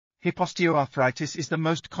Hip osteoarthritis is the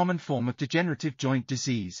most common form of degenerative joint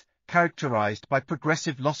disease, characterized by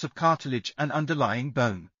progressive loss of cartilage and underlying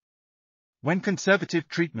bone. When conservative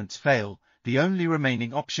treatments fail, the only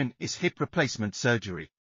remaining option is hip replacement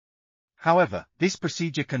surgery. However, this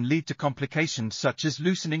procedure can lead to complications such as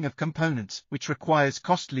loosening of components, which requires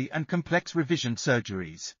costly and complex revision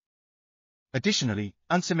surgeries. Additionally,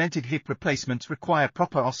 uncemented hip replacements require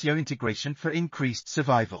proper osseointegration for increased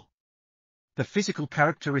survival. The physical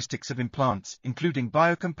characteristics of implants, including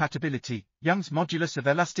biocompatibility, Young's modulus of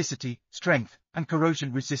elasticity, strength, and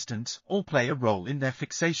corrosion resistance, all play a role in their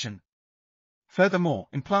fixation. Furthermore,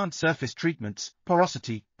 implant surface treatments,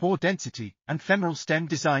 porosity, pore density, and femoral stem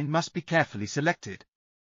design must be carefully selected.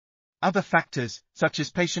 Other factors, such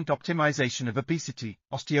as patient optimization of obesity,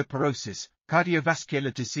 osteoporosis,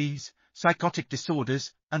 cardiovascular disease, psychotic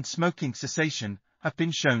disorders, and smoking cessation, have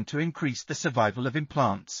been shown to increase the survival of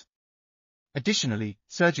implants. Additionally,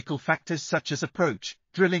 surgical factors such as approach,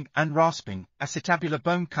 drilling and rasping, acetabular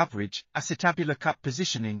bone coverage, acetabular cup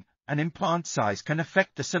positioning, and implant size can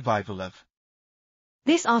affect the survival of.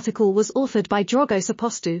 This article was authored by Dragos,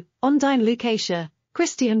 Apostu, Ondine, Lucaciu,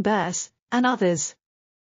 Cristian, Berce, and others.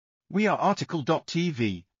 We are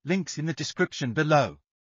RTCLTV, links in the description below.